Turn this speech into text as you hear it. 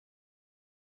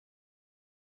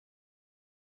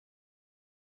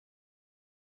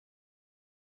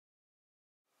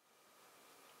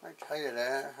Hi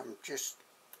there, I'm just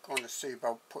going to see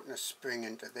about putting a spring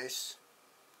into this.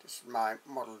 This is my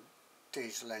model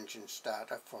diesel engine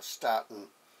starter for starting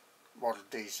model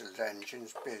diesel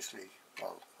engines. Basically,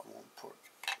 well, I won't put it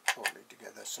totally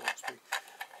together, so to speak.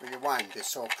 But you wind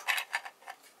this up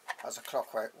as a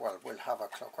clockwork, well, we'll have a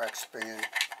clockwork spring in.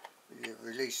 You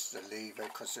release the lever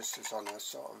because this is on a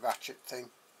sort of ratchet thing,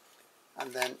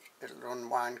 and then it'll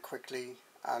unwind quickly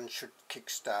and should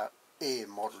kickstart a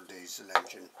model diesel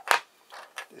engine.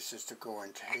 This is to go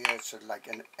into here, so like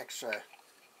an extra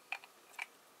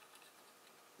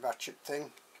ratchet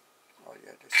thing. Oh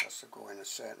yeah, this has to go in a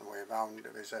certain way around.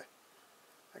 There is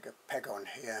like a peg on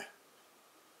here.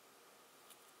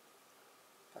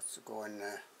 That's to go in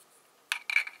the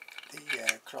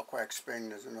clockwork spring.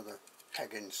 There's another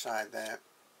peg inside there,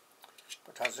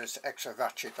 but has this extra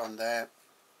ratchet on there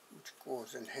which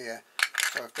goes in here.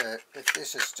 So if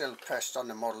this is still pressed on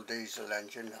the model diesel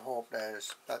engine, the hope there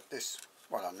is that this,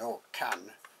 well, I know it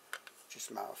can,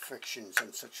 just a matter of frictions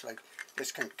and such like,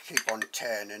 this can keep on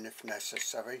turning if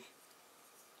necessary.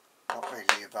 Not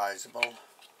really advisable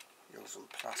using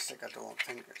plastic, I don't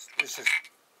think. This is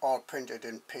all printed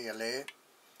in PLA.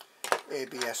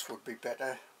 ABS would be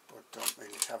better, but don't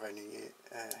really have any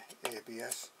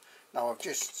ABS. Now I've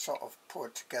just sort of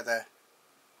put together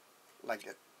like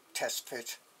a test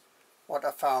fit. What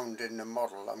I found in the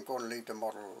model, I'm going to leave the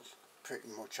model pretty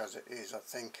much as it is, I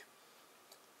think,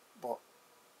 but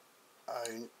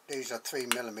these are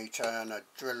 3mm and I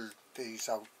drilled these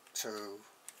out to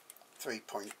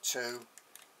 3.2,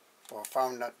 but I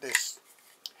found that this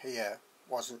here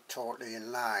wasn't totally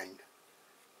in line.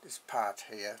 This part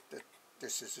here,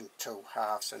 this is in two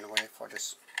halves in a way for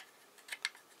this,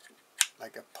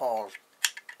 like a pawl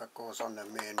that goes on the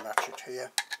main ratchet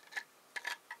here.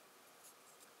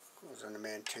 Goes on the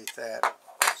main teeth there.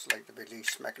 It's like the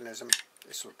release mechanism.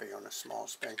 This will be on a small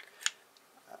spring.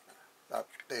 That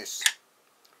this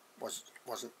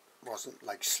wasn't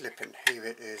like slipping. Here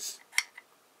it is.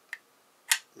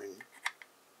 I mean, you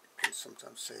can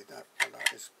sometimes see that, but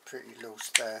that is pretty loose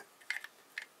there.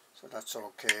 So that's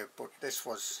okay. But this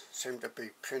seemed to be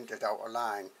printed out of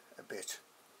line a bit.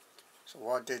 So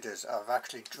what I did is I've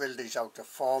actually drilled these out to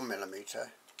 4mm.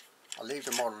 I'll leave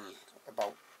the model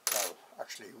about, well,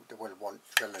 actually they will want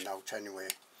drilling out anyway,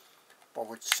 but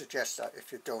would suggest that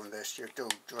if you're doing this, you do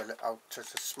drill it out to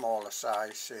the smaller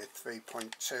size, say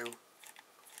 3.2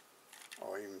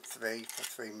 or even 3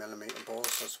 for 3mm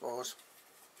bolts, I suppose.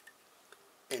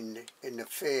 In the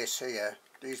face here,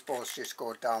 these bolts just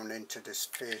go down into this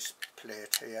face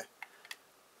plate here.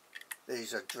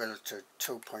 These are drilled to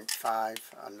 2.5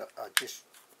 and I just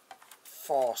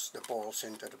force the bolts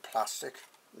into the plastic.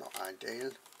 Not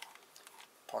ideal.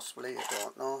 Possibly, I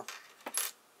don't know.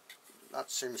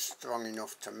 That seems strong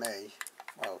enough to me.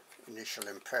 Well, initial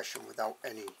impression without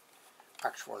any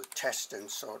actual testing,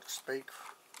 so to speak,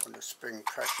 on the spring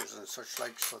pressures and such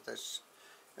like. So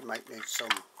it might need some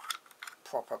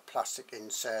proper plastic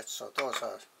inserts. So those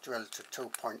are drilled to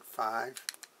 2.5.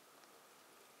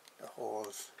 The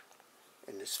holes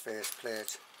in this face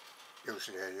plate.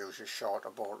 Usually I use a shorter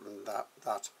bolt than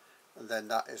that, and then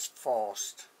that is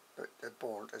forced. The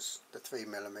bolt is, the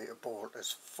 3mm bolt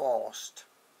is forced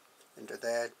into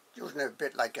there, using it a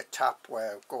bit like a tap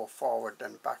where it go forward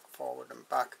and back,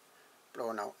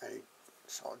 blowing out any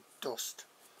sort of dust.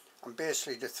 And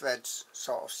basically the threads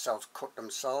sort of self-cut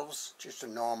themselves, just a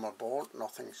normal bolt,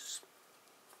 nothing's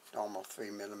normal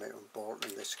 3mm bolt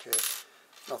in this case,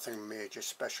 nothing major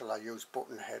special. I use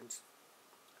button heads,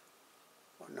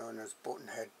 what known as button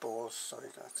head bolts. Sorry,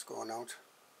 that's going out.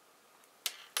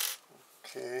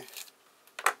 Okay,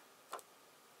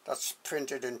 that's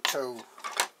printed in two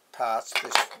parts,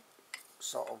 this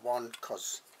sort of one,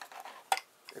 because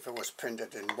if it was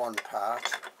printed in one part,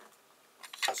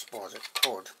 I suppose it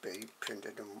could be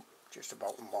printed in just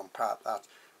about in one part, that,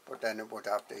 but then it would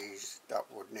have these that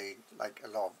would need like a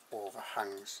lot of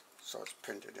overhangs, so it's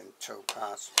printed in two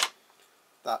parts.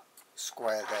 That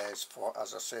square there is for,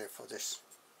 as I say, for this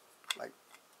like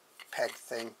peg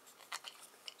thing.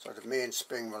 So the main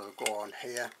spring will go on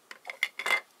here,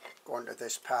 go into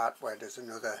this part where there's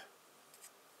another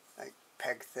like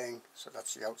peg thing, so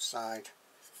that's the outside.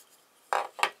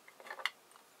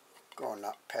 Go on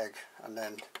that peg, and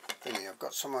then thingy, I've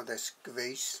got some of this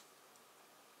grease,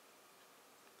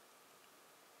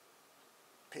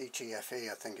 PTFE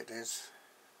I think it is,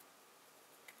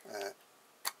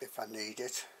 if I need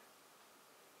it.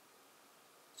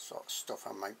 Sort of stuff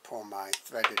I might pour my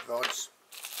threaded rods.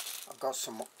 I've got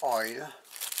some oil,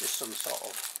 just some sort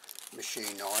of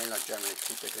machine oil. I generally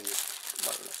keep it in this,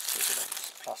 well, let's take it out of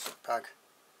this plastic bag.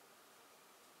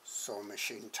 sewing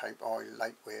machine type oil,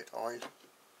 lightweight oil,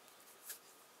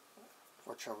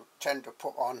 which I tend to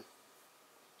put on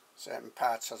certain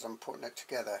parts as I'm putting it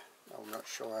together. I'm not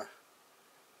sure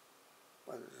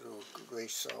whether it'll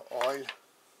grease or oil,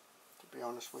 to be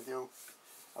honest with you.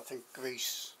 I think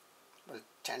grease will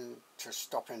tend to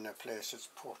stop in the place it's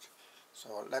put.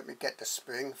 So let me get the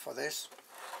spring for this,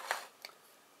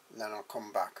 and then I'll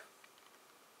come back.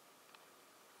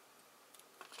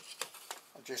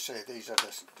 I'll just say these are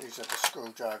the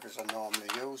screwdrivers I normally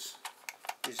use.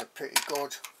 These are pretty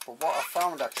good, but what I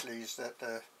found actually is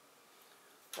that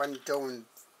when doing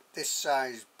this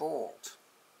size bolt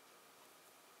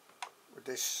with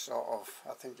this sort of,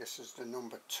 I think this is the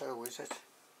number 2, is it?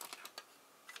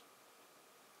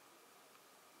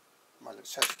 Well, it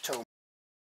says 2.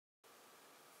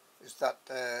 Is that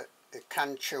it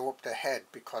can chew up the head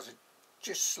because it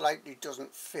just slightly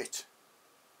doesn't fit.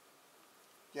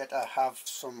 Yet I have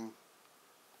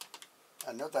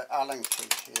another Allen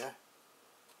key here.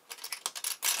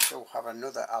 I do have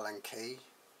another Allen key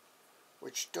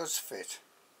which does fit.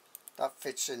 That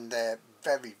fits in there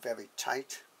very, very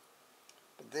tight.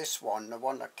 But this one, the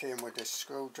one that came with this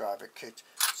screwdriver kit,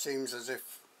 seems as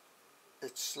if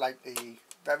it's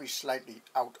very slightly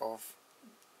out of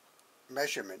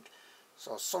measurement.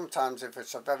 So sometimes if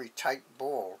it's a very tight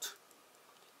bolt,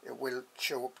 it will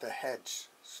chew up the heads.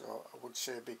 So I would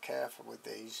say be careful with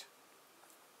these.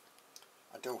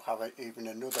 I do have even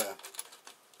another.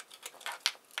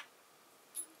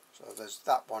 So there's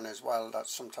that one as well that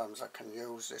sometimes I can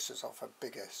use. This is off a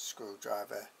bigger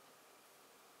screwdriver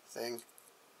thing.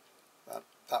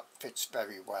 That fits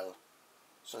very well.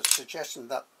 So it's suggesting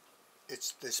that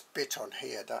it's this bit on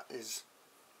here that is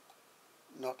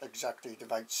not exactly the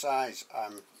right size.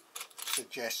 I'm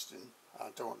suggesting. I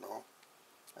don't know.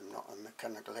 I'm not a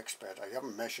mechanical expert. I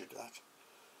haven't measured that.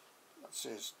 That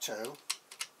says 2. I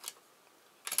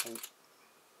think.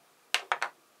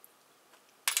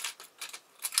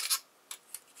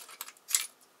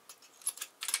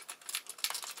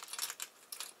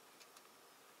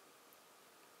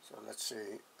 So let's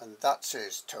see, and that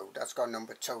says 2. That's got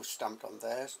number 2 stamped on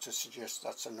there to suggest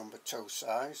that's a number 2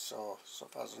 size. So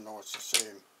far as I know, it's the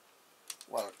same,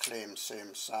 well, claimed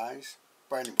same size.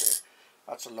 But anyway,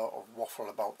 that's a lot of waffle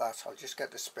about that. I'll just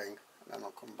get the spring and then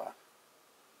I'll come back.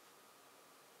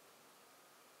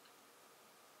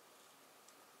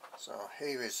 So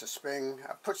here is the spring.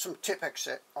 I put some Tipp-Ex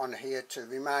on here to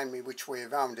remind me which way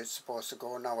around it's supposed to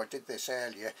go. Now I did this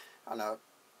earlier and I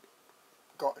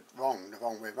got it wrong, the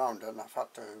wrong way around, and I've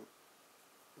had to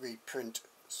reprint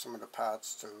some of the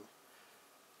parts to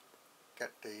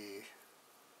get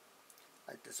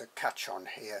like there's a catch on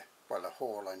here, well, a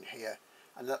hole in here,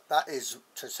 and that is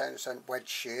to some extent wedge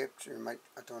shaped.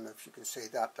 I don't know if you can see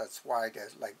that. That's wider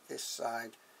like this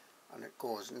side, and it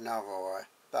goes narrower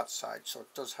that side. So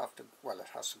it does have to, well, it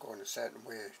has to go in a certain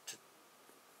way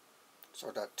so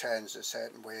that turns a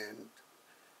certain way, and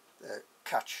the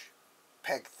catch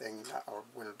peg thing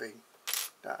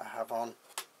that I have on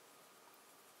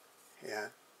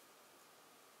here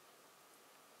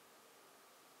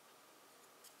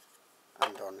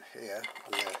and on here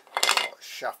on the sort of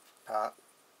shaft part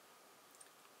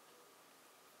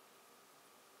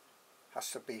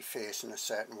has to be facing a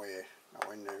certain way.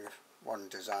 Now in the one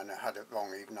designer had it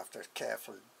wrong, even after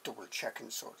careful double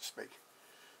checking, so to speak.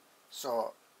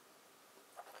 So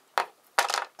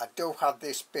I do have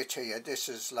this bit here. This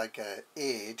is like a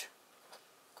aid,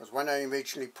 because when I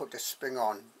originally put the spring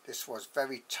on, this was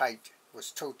very tight. It was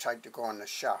too tight to go on the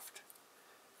shaft.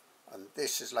 And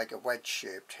this is like a wedge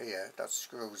shaped here that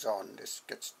screws on. This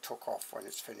gets took off when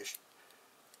it's finished.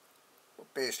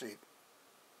 But basically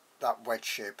that wedge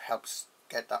shape helps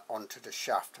get that onto the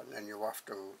shaft, and then you have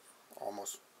to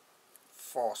almost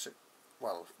force it,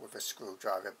 well, with a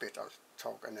screwdriver bit. I'll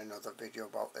talk in another video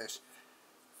about this.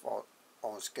 For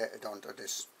almost get it onto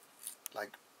this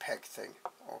like peg thing,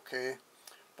 okay?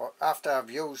 But after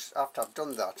I've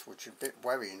done that, which is a bit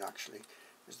worrying actually,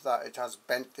 is that it has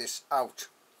bent this out.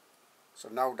 So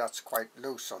now that's quite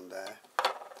loose on there.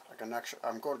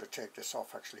 I'm going to take this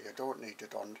off actually. I don't need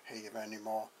it on here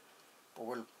anymore.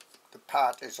 But the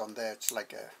part is on there. It's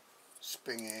like a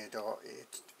spring aid or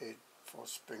aid for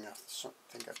spring, I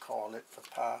think I call it, the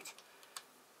part.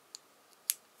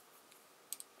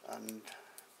 And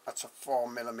that's a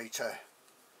 4mm,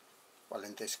 well,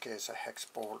 in this case a hex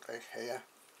bolt right here.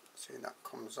 See, that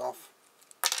comes off.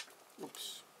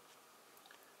 Oops.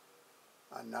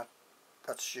 And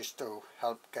that's just to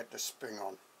help get the spring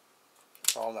on.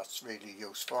 That's all that's really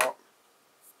used for.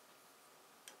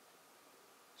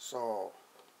 So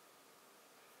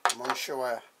I'm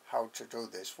unsure how to do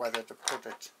this, whether to put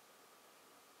it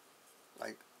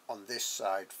like on this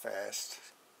side first.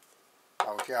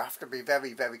 Now you have to be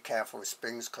very careful with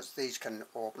springs because these can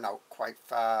open out quite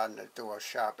far and they do have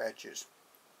sharp edges.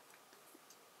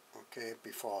 Okay,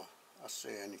 before I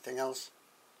say anything else,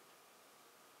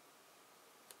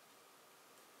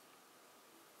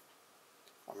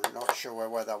 I'm not sure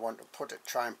whether I want to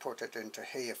try and put it into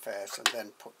here first and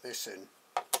then put this in,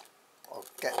 or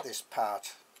get this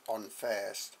part on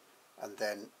first and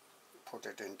then put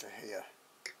it into here.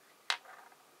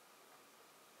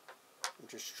 I'm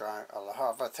just trying, I'll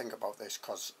have a think about this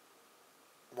because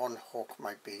one hook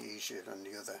might be easier than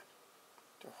the other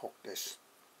to hook this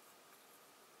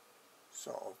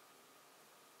sort of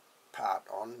part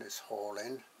on, this hole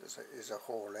in. There's a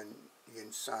hole in the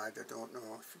inside, I don't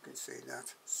know if you can see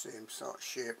that, same sort of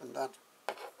shape and that.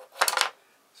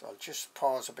 So I'll just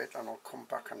pause a bit and I'll come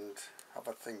back and have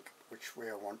a think which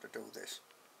way I want to do this.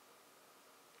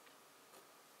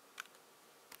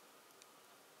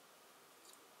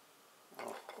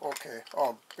 Okay,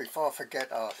 before I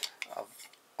forget, I've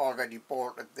already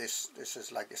bolted this. This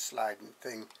is like a sliding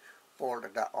thing.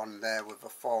 Bolted that on there with a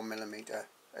 4mm,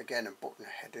 again a button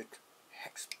headed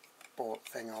hex bolt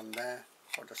thing on there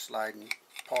for the sliding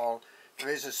pawl. There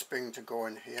is a spring to go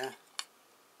in here.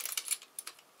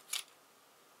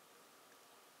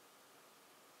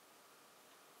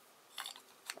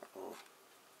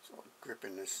 So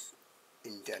gripping this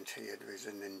indent here, there is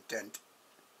an indent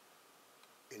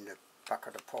in the back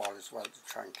of the pawl as well to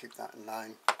try and keep that in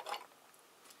line.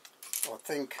 So I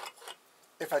think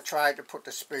if I try to put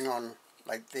the spring on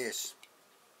like this,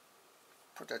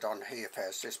 put it on here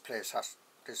first, this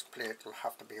plate will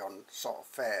have to be on sort of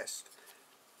first,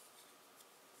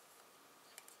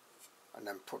 and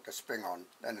then put the spring on,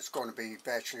 then it's going to be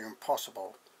virtually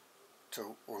impossible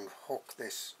to unhook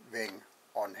this ring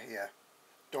on here.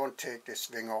 Don't take this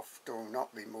ring off, do not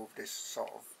remove this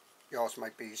sort of, yours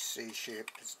might be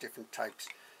C-shaped, there's different types,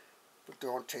 but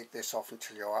don't take this off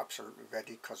until you're absolutely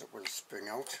ready because it will spring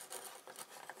out.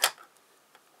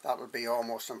 That will be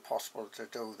almost impossible to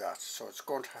do that, so it's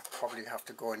going to probably have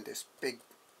to go in this big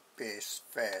base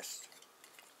first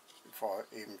before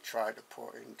I even try to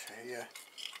put it into here.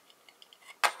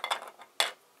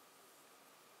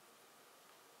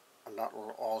 And that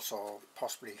will also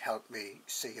possibly help me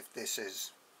see if this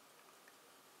is,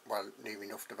 well, near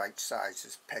enough the right size,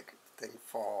 this peg thing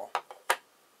for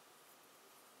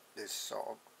this sort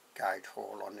of guide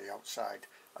hole on the outside.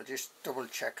 I'll just double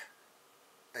check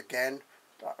again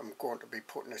that I'm going to be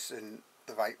putting this in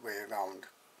the right way around,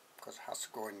 because it has to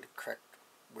go in the correct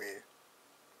way.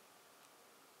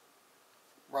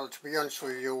 Well, to be honest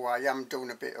with you, I am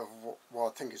doing a bit of what I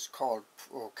think is called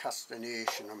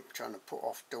procrastination. I'm trying to put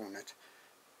off doing it.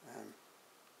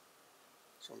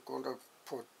 So I'm going to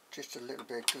put just a little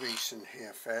bit of grease in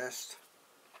here first.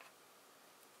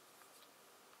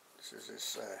 This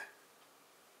is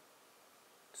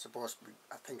supposed to be,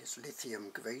 I think it's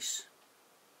lithium grease,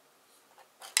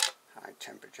 high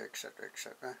temperature, etc,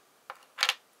 etc.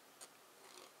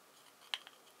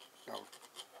 Now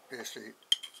basically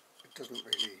it doesn't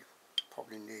really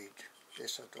probably need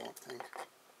this, I don't think.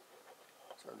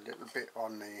 So a little bit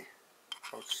on the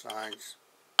outsides.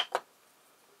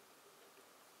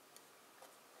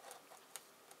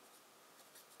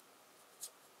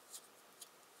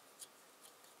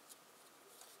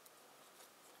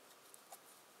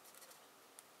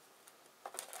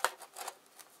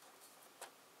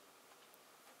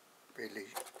 Really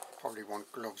probably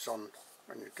want gloves on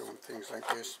when you're doing things like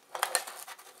this.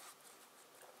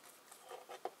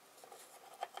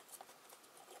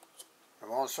 I'm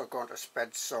also going to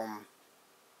spread some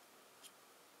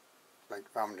like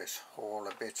round this hole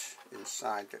a bit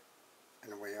inside it,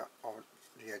 in a way of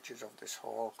the edges of this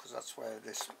hole, because that's where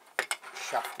this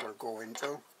shaft will go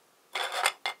into.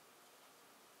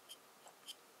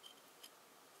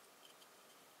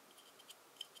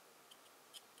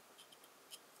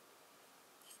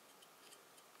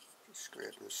 Just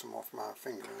scraping some off my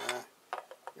finger there.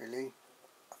 Really,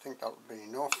 I think that'll be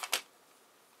enough.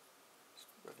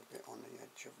 Spread a bit on the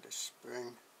edge of this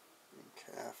spring,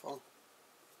 being careful.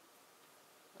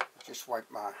 Just wipe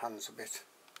my hands a bit.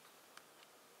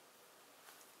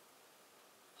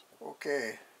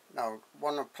 Okay, now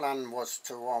one plan was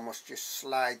to almost just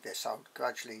slide this out,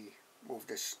 gradually move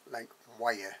this like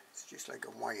wire. It's just like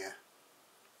a wire,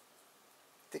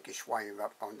 thickish wire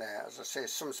up on there. As I say,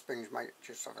 some springs might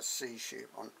just have a C shape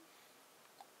on,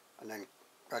 and then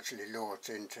gradually lower it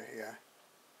into here.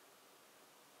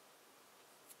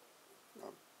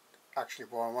 Actually,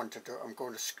 what I want to do,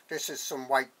 this is some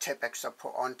white Tipex I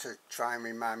put on to try and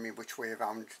remind me which way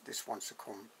around this wants to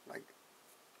come, like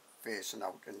facing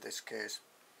out in this case.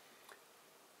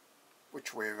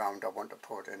 which way around I want to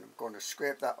put in. I'm going to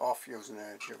scrape that off using the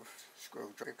edge of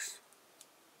screwdriver.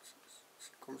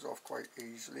 It comes off quite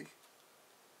easily.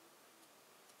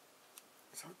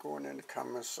 Without going in the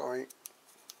camera, sorry.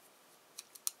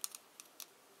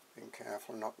 Being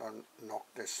careful not to knock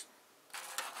this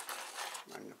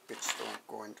and the bits don't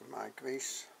go into my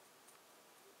grease.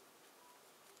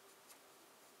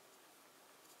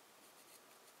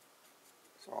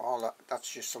 So all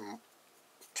that's just some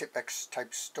Tipex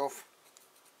type stuff,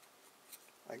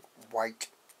 like white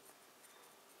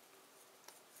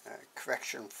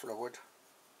correction fluid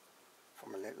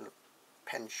from a little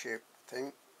pen shaped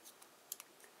thing.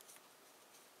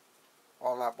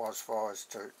 All that was for is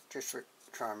to just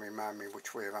try and remind me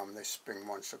which way around this spring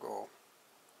wants to go.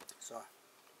 So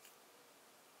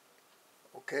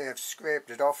okay, I've scraped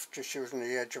it off just using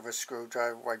the edge of a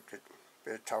screwdriver, wiped it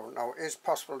with a towel. Now it is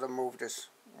possible to move this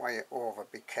wire over,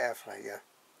 be careful here,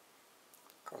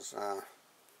 because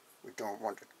we don't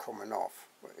want it coming off,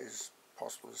 but it is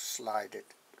possible to slide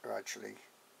it gradually,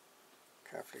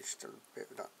 carefully. Still a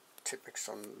bit of that Tipex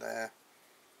on there.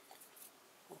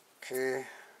 Okay,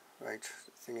 right,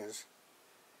 the thing is,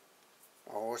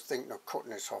 I was thinking of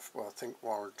cutting this off, but I think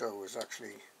what I'll do is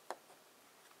actually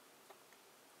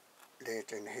lay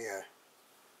it in here.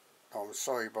 Now, I'm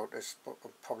sorry about this, but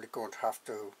I'm probably going to have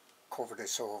to cover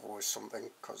this over with something,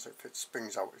 because if it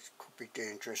springs out it could be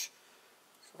dangerous.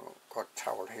 So I've got a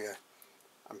towel here,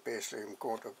 and basically I'm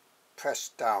going to press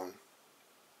down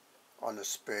on the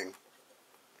spring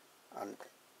and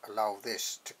allow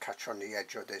this to catch on the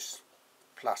edge of this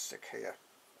plastic here.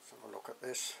 Let's have a look at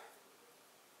this.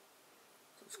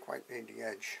 So it's quite near the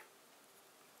edge.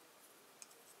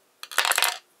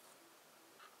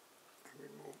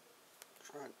 Remove,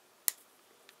 try and,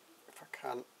 if I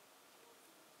can,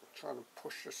 try and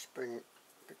push the spring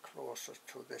a bit closer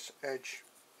to this edge,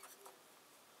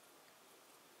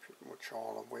 pretty much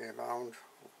all the way around.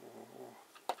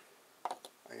 Oh,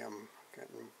 I am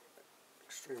getting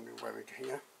extremely worried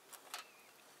here.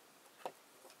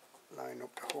 Line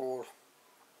up the hole,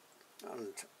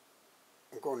 and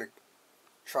I'm going to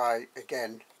try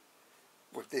again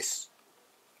with this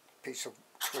piece of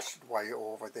twisted wire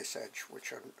over this edge,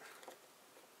 which I,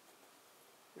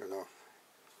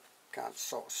 can't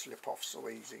sort of slip off so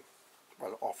easy.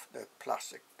 Well, off the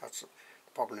plastic. That's the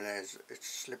problem. Is it's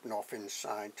slipping off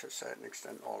inside to a certain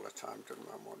extent all the time. Doesn't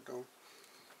matter what I'm doing.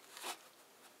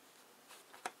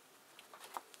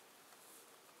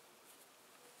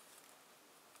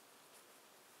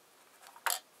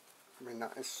 I mean,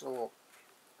 that is so,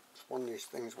 it's one of these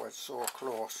things where it's so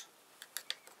close.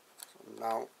 So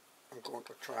now I'm going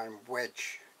to try and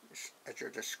wedge this edge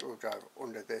of the screwdriver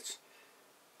under this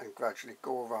and gradually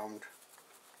go around,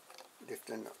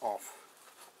 lifting it off.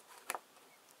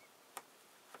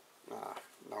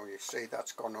 Now you see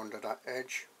that's gone under that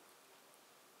edge.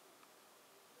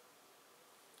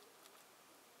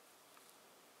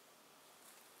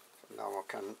 So now I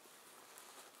can,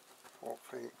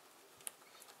 hopefully,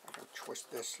 I can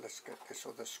twist this. Let's get this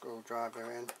other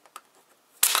screwdriver in.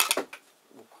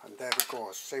 And there it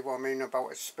goes. See what I mean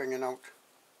about it springing out?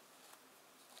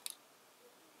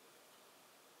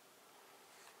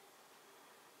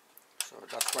 So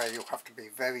that's where you have to be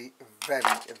very, very,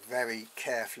 very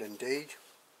careful indeed.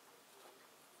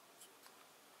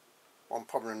 One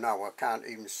problem now, I can't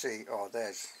even see, oh,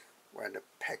 there's where the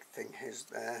peg thing is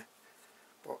there.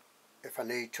 But if I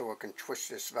need to, I can twist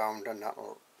this round and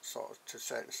that'll sort of, to a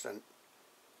certain extent,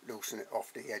 loosen it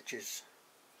off the edges.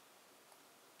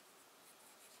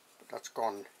 But that's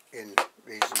gone in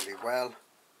reasonably well.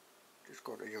 Just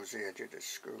got to use the edge of the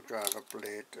screwdriver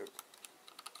blade to,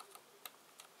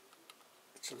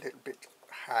 it's a little bit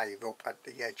high up at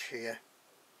the edge here.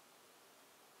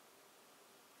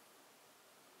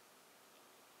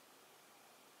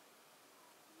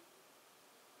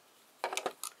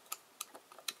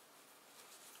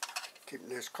 Keeping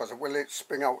this, because it will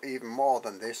spring out even more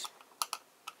than this.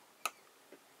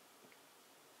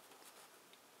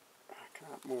 I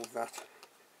can't move that.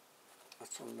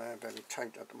 That's on there very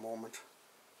tight at the moment.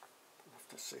 I'll have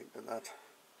to see to that.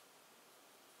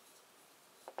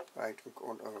 Right, I'm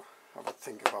going to have a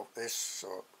think about this,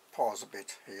 so pause a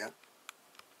bit here.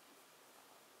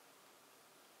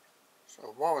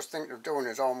 So what I was thinking of doing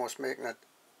is almost making it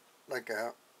like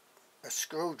a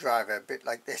screwdriver, a bit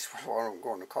like this, what I'm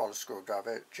going to call a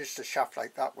screwdriver, just a shaft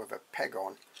like that with a peg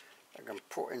on. I can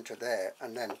put into there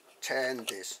and then turn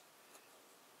this,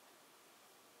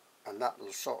 and that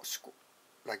will sort of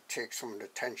like take some of the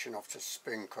tension off the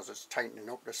spring, because it's tightening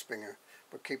up the spring.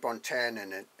 But keep on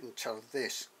turning it until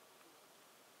this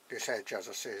edge, as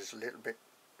I say, is a little bit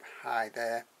high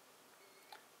there,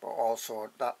 but also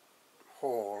that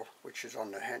hole which is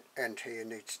on the end here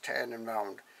needs turning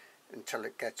round until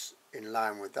it gets in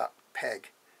line with that peg,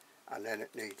 and then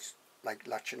it needs like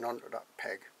latching onto that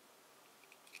peg.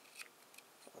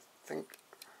 So I think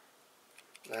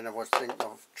then I was thinking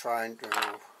of trying to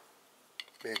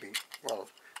maybe, well,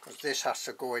 because this has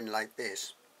to go in like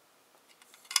this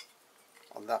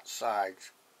on that side,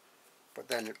 but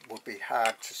then it would be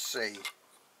hard to see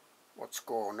what's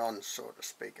going on, so to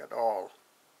speak, at all.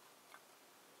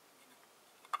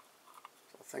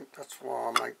 So I think that's what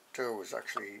I might do, is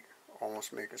actually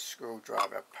almost make a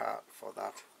screwdriver part for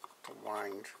that, to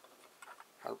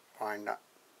help wind that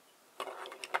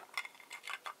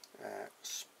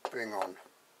spring on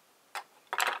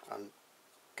and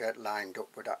get lined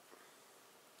up with that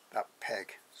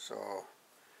peg. So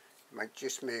you might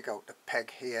just make out the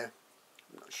peg here.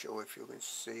 I'm not sure if you can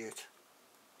see it,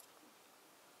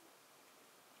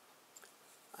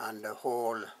 and the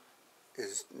hole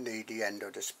is near the end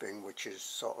of the spring, which is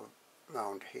sort of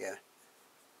round here,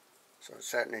 so it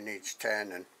certainly needs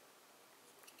turning.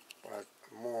 But at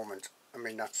the moment, I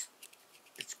mean,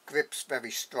 it grips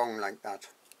very strong like that.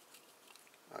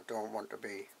 I don't want to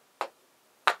be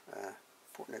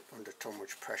putting it under too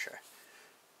much pressure.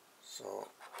 So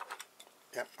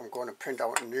yep, I'm going to print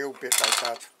out a new bit like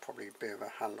that, probably a bit of a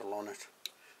handle on it,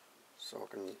 so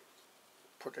I can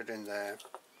put it in there,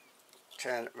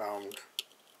 turn it round,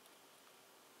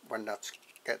 when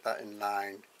get that in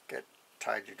line, get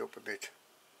tidied up a bit.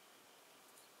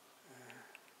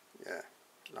 Yeah,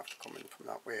 I'll have to come in from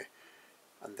that way,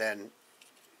 and then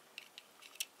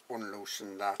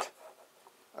unloosen that,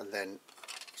 and then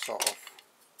sort of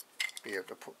be able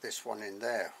to put this one in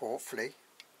there, hopefully.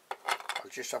 I'll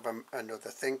just have another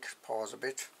think, pause a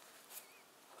bit.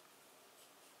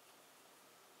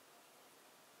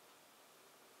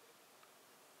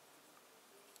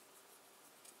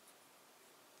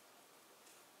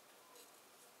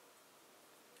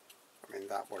 I mean,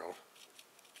 that will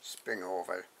spring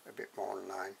over a bit more in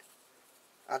line.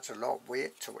 Adds a lot of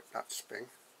weight to it, that spring.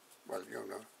 Well, you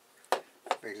know,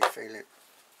 really feel it.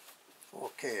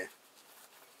 Okay,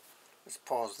 let's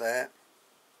pause there.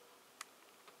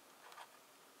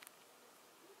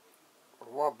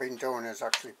 What I've been doing is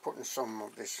actually putting some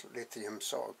of this lithium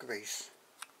sort of grease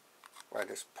where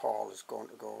this pawl is going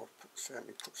to go.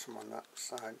 Certainly put some on that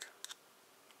side.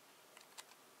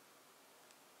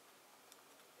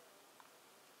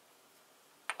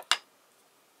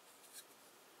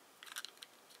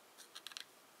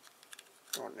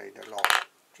 Don't need a lot,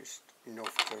 just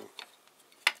enough to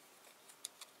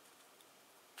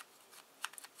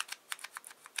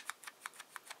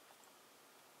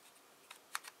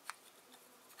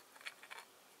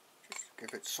just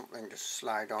give it something to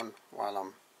slide on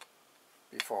while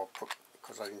before I put,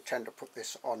 because I intend to put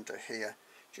this onto here,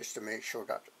 just to make sure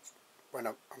that when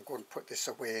I'm going to put this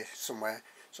away somewhere,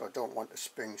 so I don't want the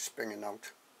spring springing out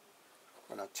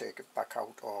when I take it back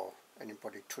out or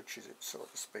anybody touches it, so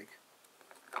to speak.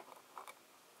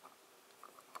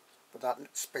 But that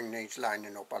spring needs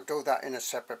lining up. I'll do that in a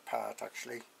separate part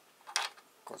actually,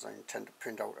 because I intend to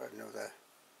print out another,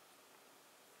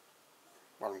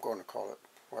 well, I'm going to call it,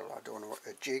 well, I don't know,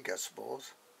 a jig I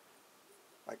suppose,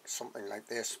 like something like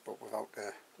this, but without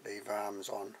the lever arms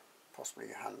on,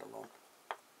 possibly a handle on.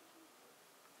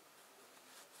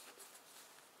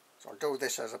 So I'll do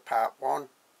this as a part one.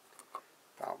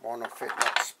 Part one will fit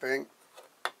that spring,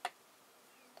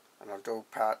 and I'll do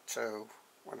part two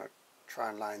when I try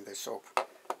and line this up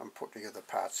and put the other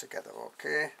parts together.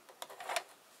 Okay.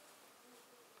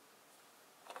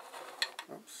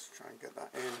 Oops, try and get that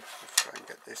in. Let's try and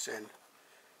get this in,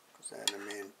 because they're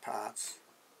the main parts.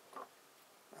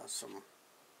 There's some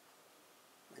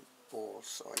like balls,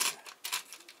 so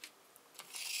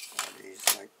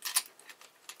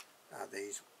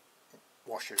these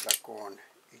washers that go on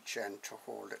each end to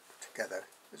hold it together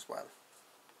as well.